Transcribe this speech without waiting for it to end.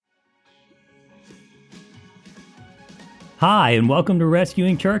Hi, and welcome to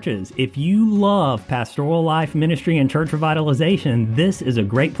Rescuing Churches. If you love pastoral life, ministry, and church revitalization, this is a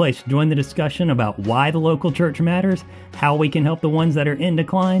great place to join the discussion about why the local church matters, how we can help the ones that are in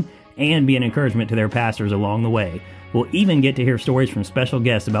decline, and be an encouragement to their pastors along the way. We'll even get to hear stories from special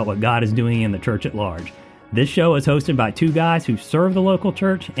guests about what God is doing in the church at large. This show is hosted by two guys who serve the local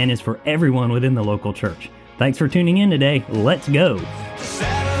church and is for everyone within the local church. Thanks for tuning in today. Let's go.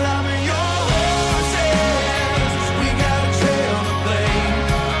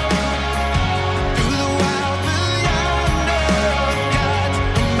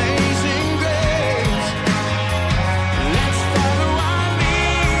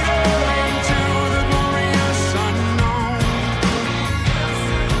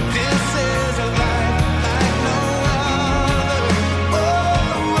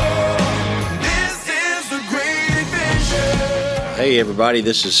 Hey everybody,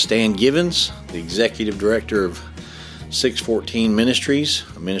 this is Stan Givens, the Executive Director of 614 Ministries,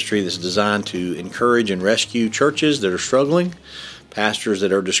 a ministry that's designed to encourage and rescue churches that are struggling, pastors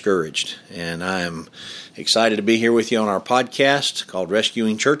that are discouraged. And I am excited to be here with you on our podcast called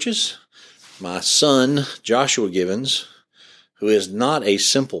Rescuing Churches. My son, Joshua Givens, who is not a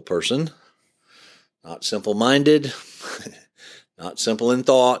simple person, not simple-minded, not simple in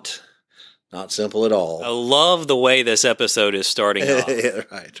thought, not simple at all. I love the way this episode is starting off. Yeah,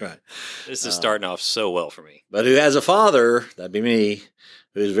 right. This is starting off so well for me. But who has a father, that'd be me,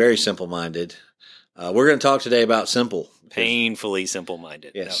 who is very simple-minded. We're going to talk today about simple. Painfully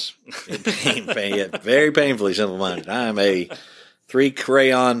simple-minded. Yes. No. Very painfully simple-minded. I am a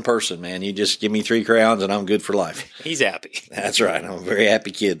 3-crayon person, man. You just give me 3 crayons and I'm good for life. He's happy. That's right. I'm a very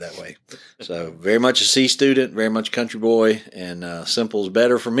happy kid that way. So very much a C student, very much country boy, and simple is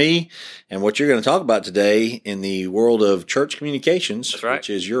better for me. And what you're going to talk about today in the world of church communications, That's right. which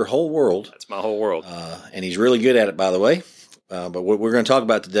is your whole world. That's my whole world. And he's really good at it, by the way. But what we're going to talk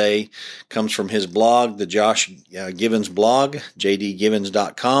about today comes from his blog, the Josh Givens blog,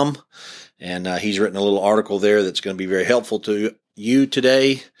 jdgivens.com. And he's written a little article there that's going to be very helpful to you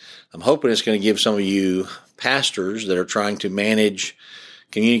today. I'm hoping it's going to give some of you pastors that are trying to manage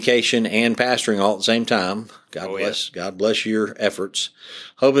communication and pastoring all at the same time. God bless your efforts.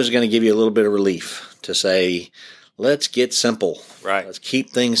 Hoping it's going to give you a little bit of relief to say, let's get simple. Right. Let's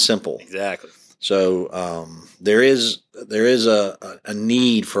keep things simple. Exactly. So there is a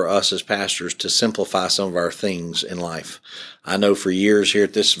need for us as pastors to simplify some of our things in life. I know for years here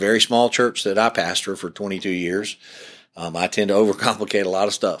at this very small church that I pastor for 22 years, I tend to overcomplicate a lot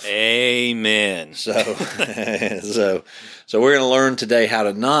of stuff. Amen. So we're going to learn today how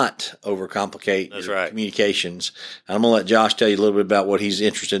to not overcomplicate your communications. And I'm going to let Josh tell you a little bit about what he's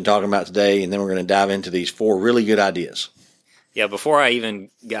interested in talking about today, and then we're going to dive into these 4 really good ideas. Yeah, before I even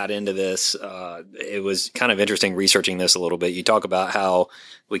got into this, it was kind of interesting researching this a little bit. You talk about how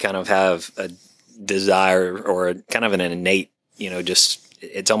we kind of have a desire or kind of an innate,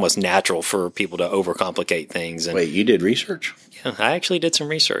 it's almost natural for people to overcomplicate things. And, wait, you did research? Yeah, I actually did some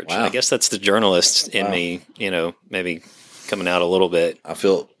research. Wow. I guess that's the journalist in me, maybe coming out a little bit. I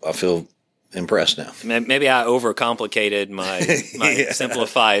feel impressed now. Maybe I overcomplicated my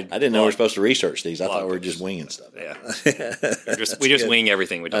simplified. I didn't know we were supposed to research these. I thought we were just winging stuff. Yeah, we just wing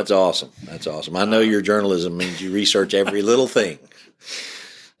everything we do. That's awesome. I know your journalism means you research every little thing.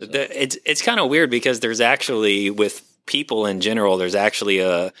 It's kind of weird because there's actually, with people in general, there's actually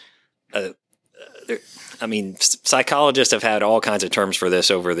psychologists have had all kinds of terms for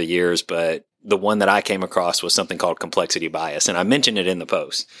this over the years, but the one that I came across was something called complexity bias, and I mentioned it in the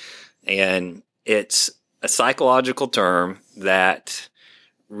post. And it's a psychological term that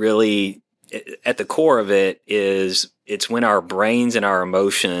really, at the core of it, it's when our brains and our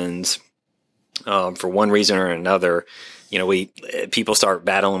emotions, for one reason or another, people start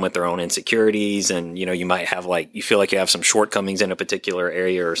battling with their own insecurities, and, you might have you feel like you have some shortcomings in a particular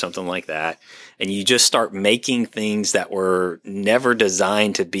area or something like that. And you just start making things that were never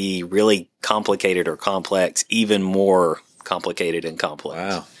designed to be really complicated or complex, even more complicated and complex.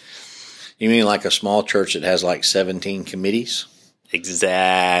 Wow. You mean like a small church that has 17 committees?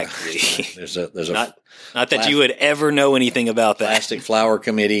 Exactly. There's a not that you would ever know anything about that. Plastic flower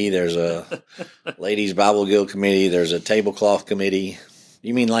committee. There's a ladies Bible Guild committee. There's a tablecloth committee.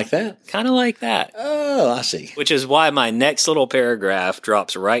 You mean like that? Kind of like that. Oh, I see. Which is why my next little paragraph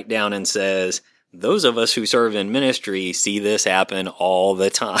drops right down and says, those of us who serve in ministry see this happen all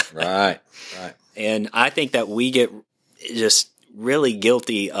the time. Right. And I think that we get just really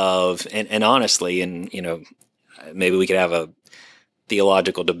guilty of, and honestly, and maybe we could have a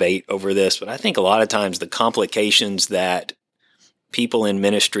theological debate over this, but I think a lot of times the complications that people in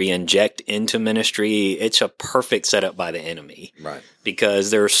ministry inject into ministry, it's a perfect setup by the enemy. Right.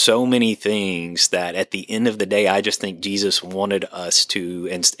 Because there are so many things that at the end of the day, I just think Jesus wanted us to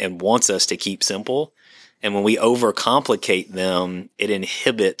and wants us to keep simple. And when we overcomplicate them, it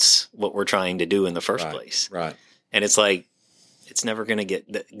inhibits what we're trying to do in the first place. Right. And it's like, it's never going to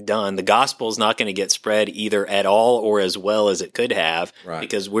get done. The gospel is not going to get spread either at all or as well as it could have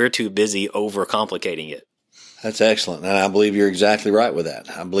because we're too busy overcomplicating it. That's excellent. And I believe you're exactly right with that.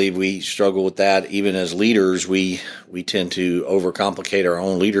 I believe we struggle with that. Even as leaders, we tend to overcomplicate our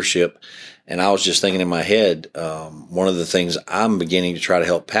own leadership. And I was just thinking in my head, one of the things I'm beginning to try to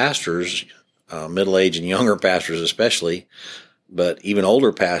help pastors, middle-aged and younger pastors especially, but even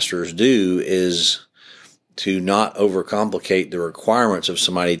older pastors do, is to not overcomplicate the requirements of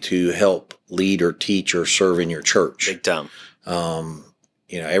somebody to help lead or teach or serve in your church. Big time.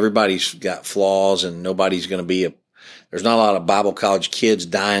 Everybody's got flaws, and nobody's going to be there's not a lot of Bible college kids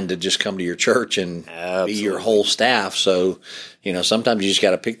dying to just come to your church and be your whole staff. So, sometimes you just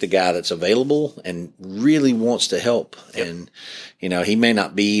got to pick the guy that's available and really wants to help. Yep. And, he may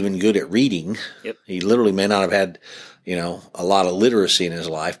not be even good at reading. Yep. He literally may not have had, a lot of literacy in his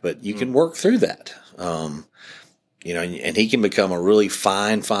life, but you can work through that. And he can become a really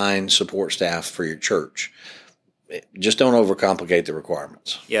fine support staff for your church. Just don't overcomplicate the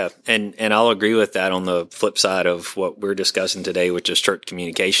requirements. Yeah, and I'll agree with that on the flip side of what we're discussing today, which is church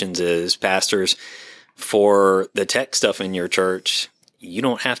communications, is pastors, for the tech stuff in your church, you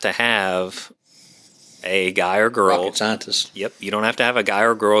don't have to have a guy or girl. Rocket scientist. Yep, you don't have to have a guy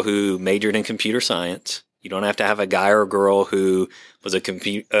or girl who majored in computer science. You don't have to have a guy or girl who was a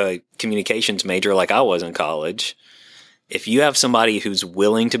communications major like I was in college. If you have somebody who's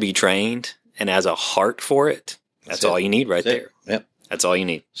willing to be trained and has a heart for it, that's all you need right there. Yep. That's all you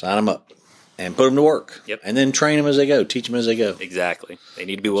need. Sign them up and put them to work. Yep. And then train them as they go. Teach them as they go. Exactly. They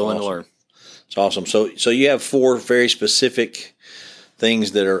need to be willing to learn. It's awesome. So you have 4 very specific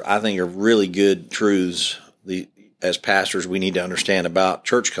things that I think are really good truths as pastors we need to understand about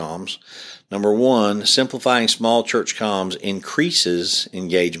church comms. Number 1, simplifying small church comms increases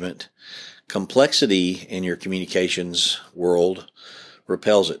engagement. Complexity in your communications world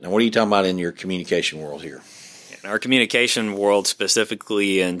repels it. Now, what are you talking about in your communication world here? In our communication world,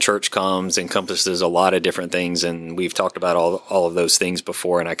 specifically in church comms, encompasses a lot of different things, and we've talked about all of those things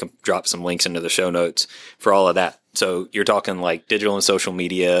before, and I can drop some links into the show notes for all of that. So you're talking like digital and social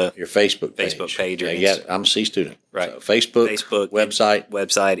media. Your Facebook page. I'm a C student. Right. So Facebook, website,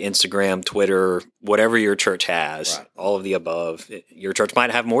 Instagram, Twitter, whatever your church has, all of the above. Your church might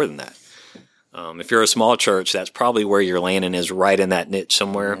have more than that. If you're a small church, that's probably where your landing is, right in that niche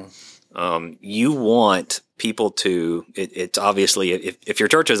somewhere. Mm-hmm. You want people to, it's obviously, if your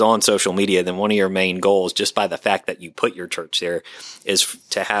church is on social media, then one of your main goals, just by the fact that you put your church there, is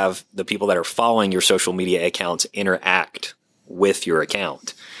to have the people that are following your social media accounts interact with your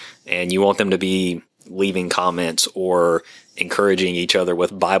account. And you want them to be leaving comments or encouraging each other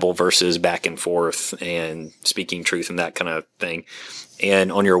with Bible verses back and forth and speaking truth and that kind of thing.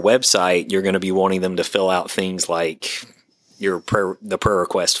 And on your website, you're going to be wanting them to fill out things like the prayer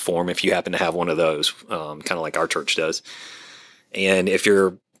request form, if you happen to have one of those, kind of like our church does. And if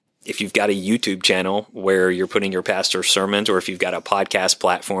you've got a YouTube channel where you're putting your pastor's sermons, or if you've got a podcast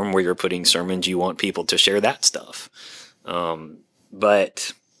platform where you're putting sermons, you want people to share that stuff.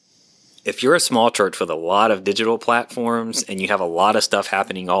 But if you're a small church with a lot of digital platforms and you have a lot of stuff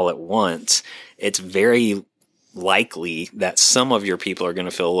happening all at once, it's very likely that some of your people are going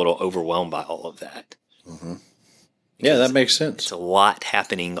to feel a little overwhelmed by all of that. Mm-hmm. Yeah, that makes sense. It's a lot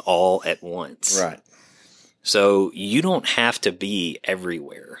happening all at once. Right. So you don't have to be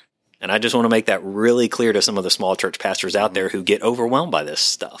everywhere. And I just want to make that really clear to some of the small church pastors out there who get overwhelmed by this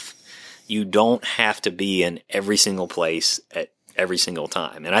stuff. You don't have to be in every single place at every single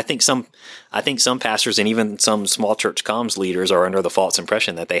time. And I think some pastors and even some small church comms leaders are under the false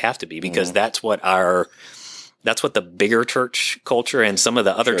impression that they have to be, because that's what the bigger church culture and some of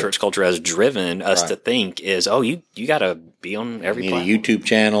the other church culture has driven us to think is, you got to be on every platform. You need a YouTube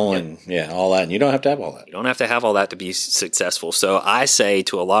channel and all that. And you don't have to have all that. You don't have to have all that to be successful. So I say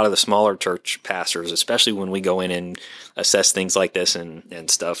to a lot of the smaller church pastors, especially when we go in and assess things like this and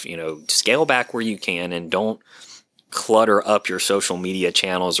stuff, scale back where you can and don't clutter up your social media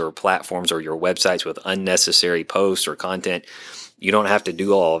channels or platforms or your websites with unnecessary posts or content. You don't have to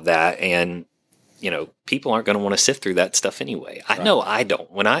do all of that. And people aren't going to want to sift through that stuff anyway. I know I don't.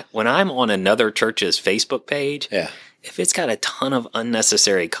 When I'm on another church's Facebook page, if it's got a ton of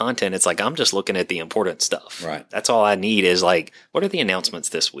unnecessary content, it's like I'm just looking at the important stuff. Right. That's all I need is like, what are the announcements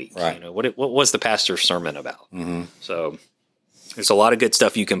this week? Right. What was the pastor's sermon about? Mm-hmm. So There's a lot of good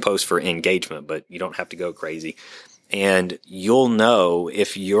stuff you can post for engagement, but you don't have to go crazy. And you'll know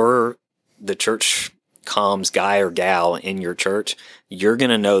if you're the church comms guy or gal in your church, you're going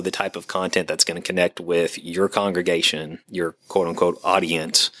to know the type of content that's going to connect with your congregation, your quote unquote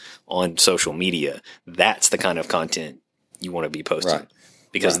audience on social media. That's the kind of content you want to be posting, Right.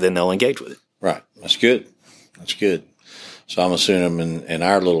 because then they'll engage with it. Right. That's good. That's good. So I'm assuming in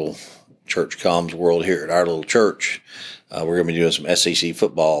our little church comms world here at our little church, we're going to be doing some SEC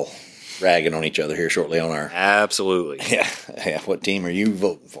football ragging on each other here shortly on our. Absolutely. Yeah. What team are you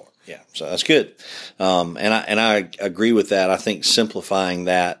voting for? Yeah. So that's good. And I agree with that. I think simplifying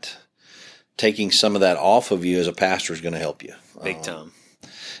that, taking some of that off of you as a pastor is going to help you. Big time.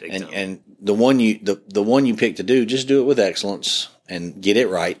 And the one you pick to do, just do it with excellence and get it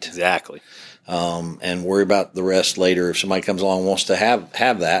right. Exactly. And worry about the rest later. If somebody comes along and wants to have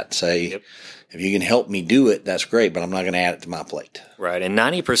that, say, Yep. If you can help me do it, that's great, but I'm not going to add it to my plate. Right. And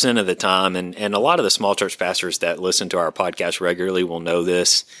 90% of the time, and a lot of the small church pastors that listen to our podcast regularly will know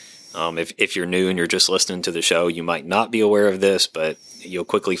this. If you're new and you're just listening to the show, you might not be aware of this, but you'll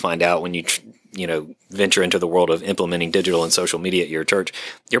quickly find out when you venture into the world of implementing digital and social media at your church.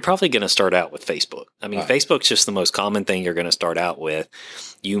 You're probably going to start out with Facebook. I mean, Right. Facebook's just the most common thing you're going to start out with.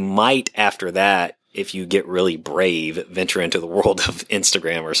 You might, after that, if you get really brave, venture into the world of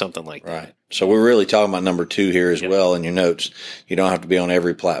Instagram or something like that. Right. So we're really talking about number 2 here as Yep. well in your notes. You don't have to be on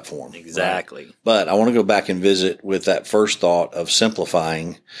every platform. Exactly. Right? But I want to go back and visit with that first thought of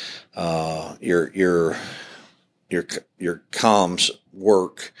simplifying your comms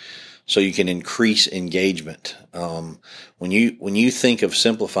work so you can increase engagement. When you think of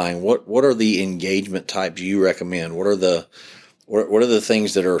simplifying, what are the engagement types you recommend? What are the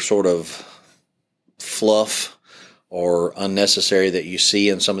things that are sort of fluff or unnecessary that you see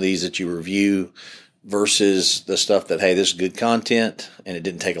in some of these that you review versus the stuff that, hey, this is good content and it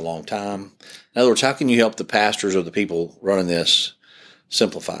didn't take a long time? In other words, how can you help the pastors or the people running this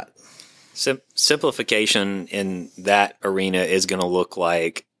simplify it? Simplification in that arena is going to look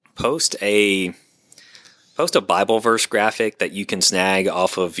like post a Bible verse graphic that you can snag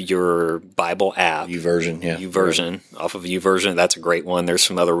off of your Bible app. YouVersion, yeah. YouVersion, off of YouVersion. That's a great one. There's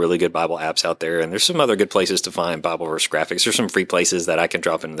some other really good Bible apps out there, and there's some other good places to find Bible verse graphics. There's some free places that I can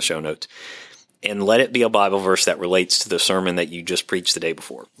drop into the show notes. And let it be a Bible verse that relates to the sermon that you just preached the day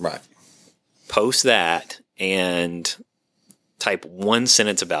before. Right. Post that and type one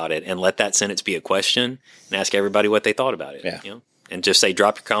sentence about it, and let that sentence be a question, and ask everybody what they thought about it. Yeah. And just say,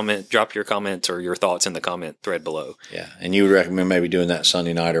 drop your comments or your thoughts in the comment thread below. Yeah. And you would recommend maybe doing that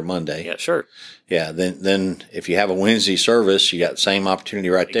Sunday night or Monday. Yeah, sure. Yeah. Then if you have a Wednesday service, you got the same opportunity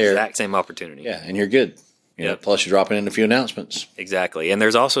right there. Exact same opportunity. Yeah. And you're good. Yep. Plus you're dropping in a few announcements. Exactly. And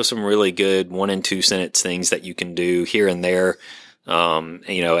there's also some really good 1 and 2 sentence things that you can do here and there.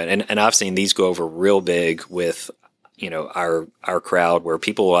 And I've seen these go over real big with, our crowd, where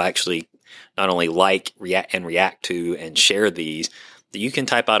people will actually not only react to and share these, that you can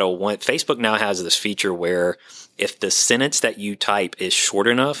type out Facebook now has this feature where if the sentence that you type is short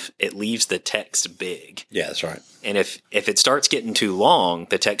enough, it leaves the text big. Yeah, that's right. And if it starts getting too long,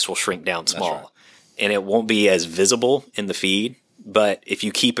 the text will shrink down small. That's right. And it won't be as visible in the feed. But if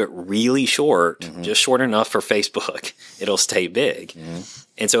you keep it really short, just short enough for Facebook, it'll stay big. Mm-hmm.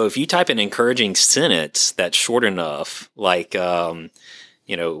 And so if you type an encouraging sentence that's short enough, like, we're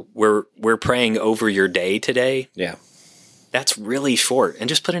praying over your day today. Yeah. That's really short. And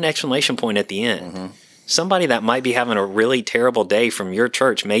just put an exclamation point at the end. Mm-hmm. Somebody that might be having a really terrible day from your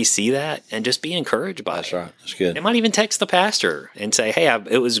church may see that and just be encouraged by it. That's right. That's good. They might even text the pastor and say, hey,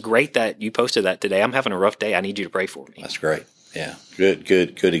 it was great that you posted that today. I'm having a rough day. I need you to pray for me. That's great. Yeah.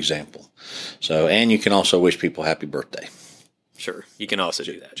 Good example. So, and you can also wish people happy birthday. Sure. You can also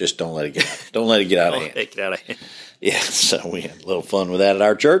do that. Just don't let it get out. Don't let it get out of hand. Take it out of hand. Yeah. So we had a little fun with that at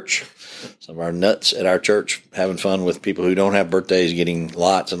our church. Some of our nuts at our church having fun with people who don't have birthdays, getting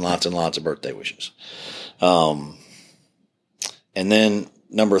lots and lots and lots of birthday wishes. And then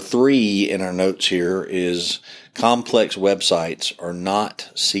number 3 in our notes here is complex websites are not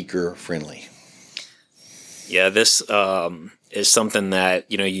seeker friendly. Yeah, this is something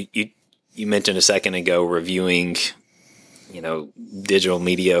that, you mentioned a second ago, reviewing, digital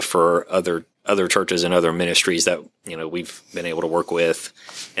media for other churches and other ministries that, we've been able to work with,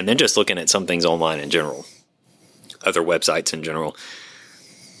 and then just looking at some things online in general, other websites in general.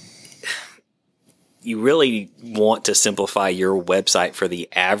 You really want to simplify your website for the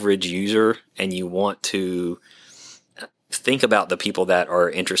average user, and you want to think about the people that are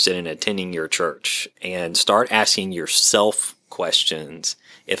interested in attending your church and start asking yourself questions.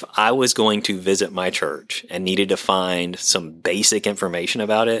 If I was going to visit my church and needed to find some basic information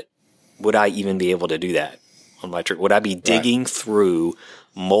about it, would I even be able to do that on my church? Would I be digging through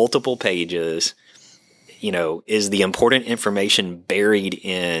multiple pages? Is the important information buried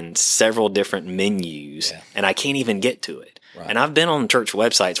in several different menus and I can't even get to it? Right. And I've been on church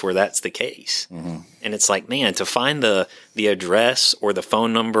websites where that's the case. Mm-hmm. And it's like, man, to find the address or the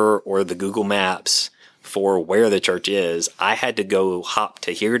phone number or the Google Maps for where the church is, I had to go hop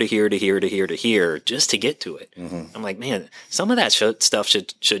to here to here to here to here to here just to get to it. Mm-hmm. I'm like, man, some of that stuff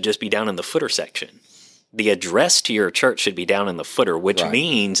should just be down in the footer section. The address to your church should be down in the footer, which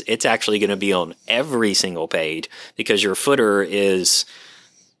means it's actually going to be on every single page because your footer is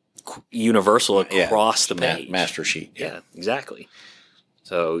universal across the page. Master sheet. Yeah, exactly.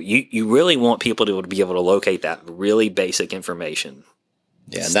 So you really want people to be able to locate that really basic information.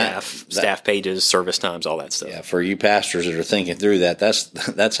 Yeah, staff pages, service times, all that stuff. Yeah, for you pastors that are thinking through that,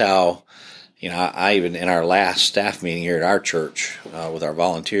 that's how, I even in our last staff meeting here at our church with our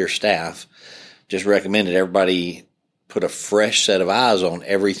volunteer staff, just recommended everybody put a fresh set of eyes on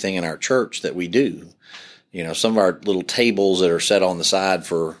everything in our church that we do. Some of our little tables that are set on the side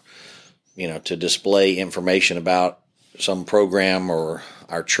for, to display information about some program or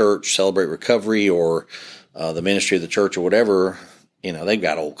our church, Celebrate Recovery, or the ministry of the church or whatever. They've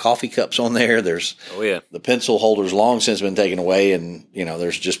got old coffee cups on there. There's the pencil holders long since been taken away, and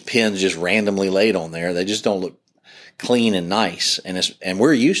there's just pens just randomly laid on there. They just don't look clean and nice, and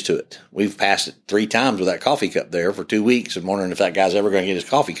we're used to it. We've passed it 3 times with that coffee cup there for 2 weeks and wondering if that guy's ever going to get his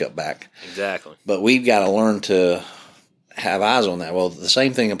coffee cup back. Exactly. But we've got to learn to have eyes on that. Well, the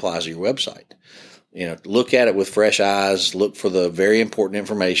same thing applies to your website. Look at it with fresh eyes, look for the very important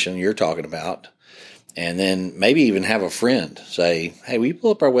information you're talking about, and then maybe even have a friend say, hey, will you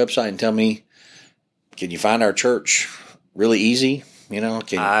pull up our website and tell me, can you find our church really easy?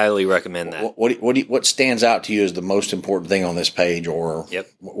 Highly recommend that. What stands out to you as the most important thing on this page, or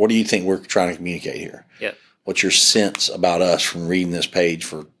what do you think we're trying to communicate here? Yep. What's your sense about us from reading this page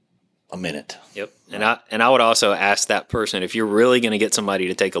for a minute? Yep. And I would also ask that person, if you're really going to get somebody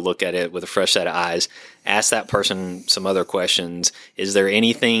to take a look at it with a fresh set of eyes, ask that person some other questions. Is there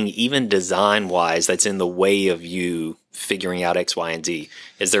anything, even design-wise, that's in the way of you figuring out X, Y, and Z?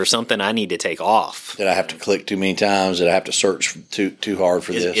 Is there something I need to take off? Did I have to click too many times? Did I have to search too hard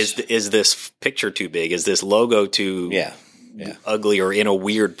for this? Is this picture too big? Is this logo too ugly or in a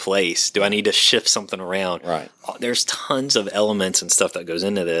weird place? Do I need to shift something around? Right. There's tons of elements and stuff that goes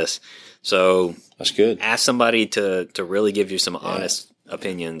into this. So that's good. Ask somebody to really give you some honest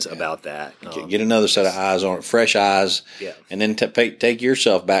opinions about that. Get another set of eyes on it, fresh eyes, and then take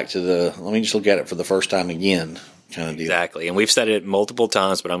yourself back to let me just look at it for the first time again kind of deal. Exactly. And we've said it multiple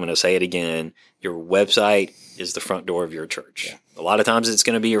times, but I'm going to say it again. Your website is the front door of your church. Yeah. A lot of times it's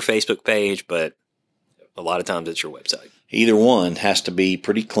going to be your Facebook page, but a lot of times it's your website. Either one has to be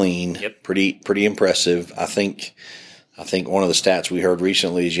pretty clean, pretty impressive. I think one of the stats we heard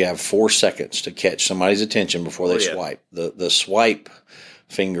recently is you have 4 seconds to catch somebody's attention before they swipe. The swipe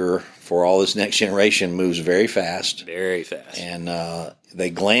finger for all this next generation moves very fast. Very fast. And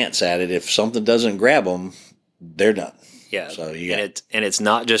they glance at it. If something doesn't grab them, they're done. Yeah. So it's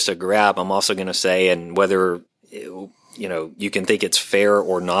not just a grab. I'm also going to say, and whether you can think it's fair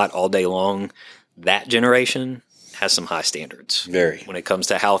or not all day long, that generation has some high standards. Very. When it comes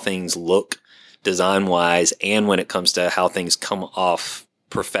to how things look design-wise, and when it comes to how things come off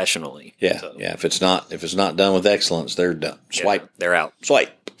professionally. Yeah, If it's not done with excellence, they're done. Swipe. They're out.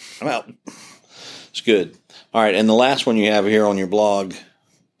 Swipe. I'm out. It's good. All right, and the last one you have here on your blog,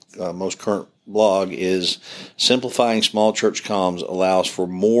 most current blog, is simplifying small church comms allows for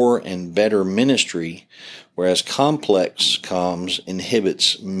more and better ministry, whereas complex comms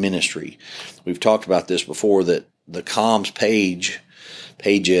inhibits ministry. We've talked about this before, that the comms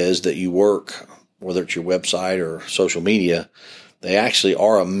pages that you work, whether it's your website or social media, they actually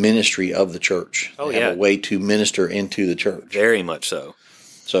are a ministry of the church. They have a way to minister into the church. Very much so.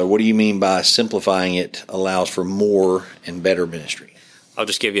 So what do you mean by simplifying it allows for more and better ministry? I'll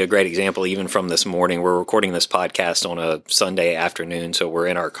just give you a great example, even from this morning. We're recording this podcast on a Sunday afternoon, so we're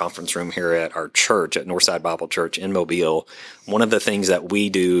in our conference room here at our church, at Northside Bible Church in Mobile. One of the things that we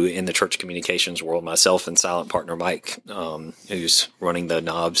do in the church communications world, myself and silent partner Mike, who's running the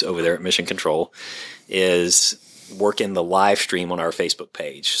knobs over there at Mission Control, is work in the live stream on our Facebook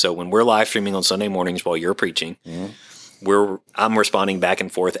page. So when we're live streaming on Sunday mornings while you're preaching, I'm responding back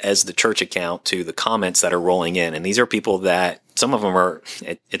and forth as the church account to the comments that are rolling in. And these are people that some of them are,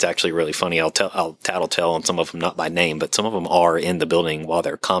 it's actually really funny. I'll tattletale on some of them, not by name, but some of them are in the building while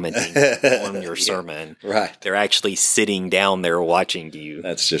they're commenting on your sermon. Right. They're actually sitting down there watching you.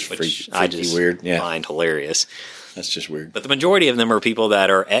 That's just which freaky I just weird. Yeah. find hilarious. That's just weird. But the majority of them are people that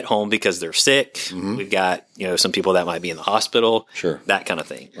are at home because they're sick. Mm-hmm. We've got, some people that might be in the hospital. Sure. That kind of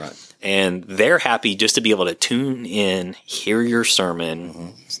thing. Right. And they're happy just to be able to tune in, hear your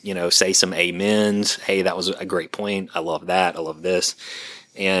sermon, say some amens. Hey, that was a great point. I love that. I love this.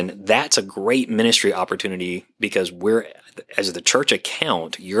 And that's a great ministry opportunity because as the church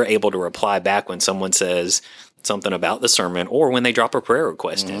account, you're able to reply back when someone says something about the sermon or when they drop a prayer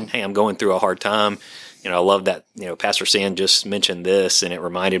request in. Hey, I'm going through a hard time. I love that, Pastor Sand just mentioned this and it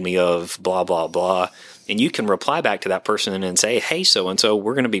reminded me of blah, blah, blah. And you can reply back to that person and say, hey, so-and-so,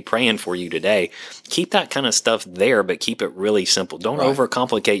 we're going to be praying for you today. Keep that kind of stuff there, but keep it really simple. Don't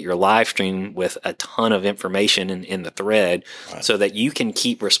overcomplicate your live stream with a ton of information in the thread so that you can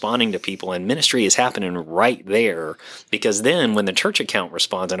keep responding to people. And ministry is happening right there because then when the church account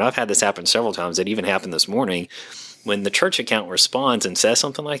responds, and I've had this happen several times, it even happened this morning, when the church account responds and says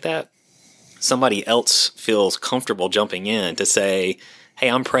something like that, somebody else feels comfortable jumping in to say, hey,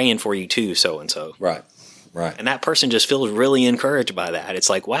 I'm praying for you too, so-and-so. Right. And that person just feels really encouraged by that. It's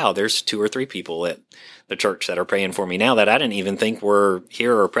like, wow, there's 2 or 3 people at the church that are praying for me now that I didn't even think were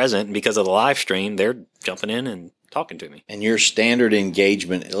here or present. And because of the live stream, they're jumping in and talking to me. And your standard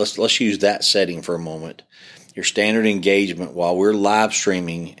engagement, let's use that setting for a moment. Your standard engagement while we're live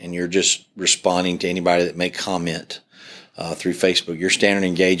streaming and you're just responding to anybody that may comment through Facebook, your standard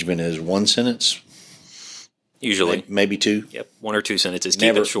engagement is 1 sentence? Usually. Maybe 2? Yep, 1 or 2 sentences.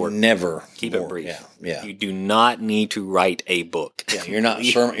 Keep it short. Never. Keep more. it brief. Yeah. You do not need to write a book. Yeah,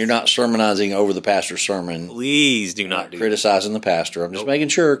 you're not sermonizing over the pastor's sermon. Please do not do criticizing the pastor. I'm just making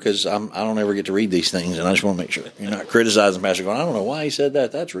sure because I don't ever get to read these things, and I just want to make sure you're not criticizing the pastor. Going, I don't know why he said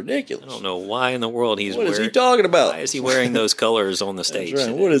that. That's ridiculous. I don't know why in the world What is he talking about? Why is he wearing those colors on the stage? That's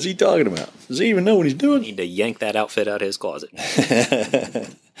right. What is he talking about? Does he even know what he's doing? Need to yank that outfit out of his closet.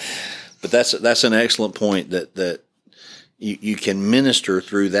 But that's an excellent point that you can minister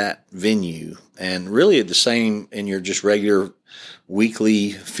through that venue, and really the same in your just regular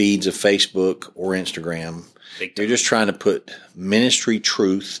weekly feeds of Facebook or Instagram. You're just trying to put ministry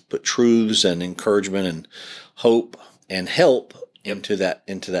put truths and encouragement and hope and help into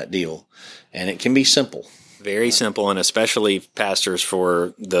that deal, and it can be simple. Very simple, and especially pastors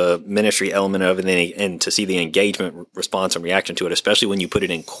for the ministry element of it and to see the engagement, response, and reaction to it, especially when you put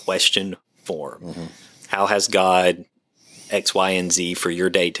it in question form. Mm-hmm. How has God X, Y, and Z for your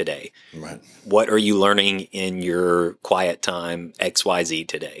day today? Right. What are you learning in your quiet time X, Y, Z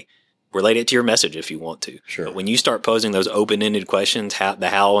today? Relate it to your message if you want to. Sure. But when you start posing those open-ended questions, the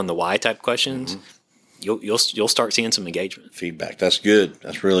how and the why type questions, you'll start seeing some engagement. Feedback. That's good.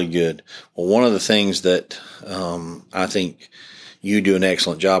 That's really good. Well, one of the things that I think you do an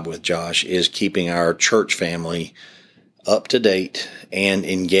excellent job with, Josh, is keeping our church family up to date and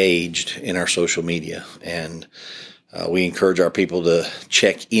engaged in our social media. And we encourage our people to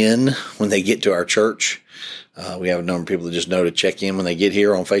check in when they get to our church. We have a number of people that just know to check in when they get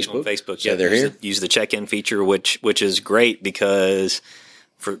here on Facebook. On Facebook, so they're here. Use the check-in feature, which is great because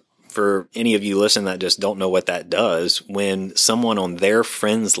for any of you listening that just don't know what that does, when someone on their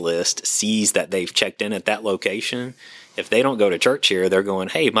friends list sees that they've checked in at that location, if they don't go to church here, they're going,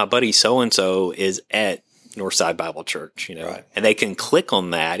 hey, my buddy so-and-so is at Northside Bible Church, right. And they can click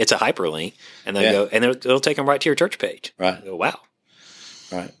on that. It's a hyperlink, and they go, and it'll take them right to your church page. Right. Go, wow.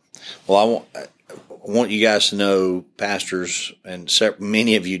 Right. Well, I want you guys to know, pastors, and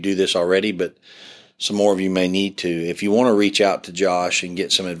many of you do this already, but some more of you may need to. If you want to reach out to Josh and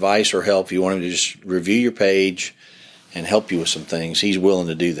get some advice or help, you want him to just review your page and help you with some things, he's willing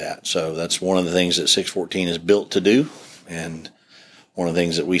to do that. So that's one of the things that 614 is built to do, and one of the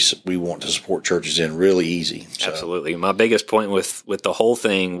things that we want to support churches in really easy. So. Absolutely. My biggest point with the whole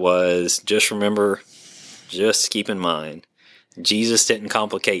thing was just keep in mind, Jesus didn't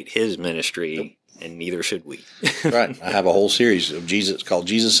complicate his ministry, and neither should we. Right. I have a whole series of Jesus called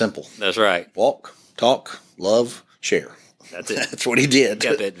Jesus Simple. That's right. Walk, talk, love, share. That's it. That's what he did. He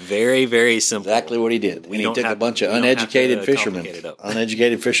kept it very, very simple. Exactly what he did. And he took a bunch of uneducated fishermen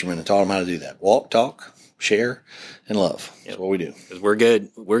and taught them how to do that. Walk, talk, share, and love. That's what we do. Because we're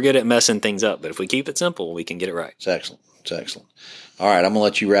good at messing things up, but if we keep it simple, we can get it right. It's excellent. All right, I'm going to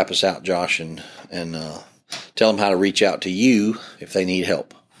let you wrap us out, Josh, and tell them how to reach out to you if they need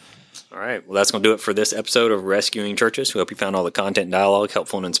help. All right. Well, that's going to do it for this episode of Rescuing Churches. We hope you found all the content and dialogue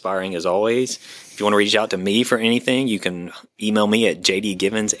helpful and inspiring as always. If you want to reach out to me for anything, you can email me at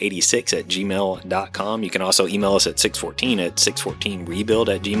jdgivens86@gmail.com. You can also email us at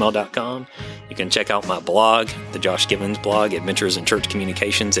 614rebuild@gmail.com. You can check out my blog, the Josh Givens blog, Adventures in Church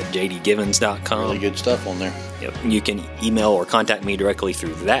Communications at jdgivens.com. Really good stuff on there. Yep. You can email or contact me directly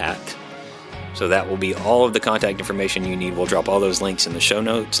through that. So that will be all of the contact information you need. We'll drop all those links in the show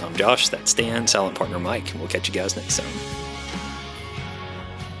notes. I'm Josh, that's Stan, silent partner Mike. We'll catch you guys next time.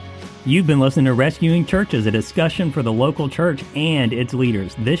 You've been listening to Rescuing Churches, a discussion for the local church and its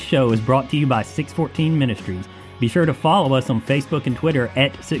leaders. This show is brought to you by 614 Ministries. Be sure to follow us on Facebook and Twitter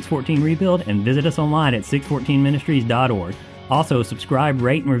at 614rebuild and visit us online at 614ministries.org. Also, subscribe,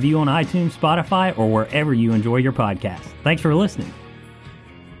 rate, and review on iTunes, Spotify, or wherever you enjoy your podcasts. Thanks for listening.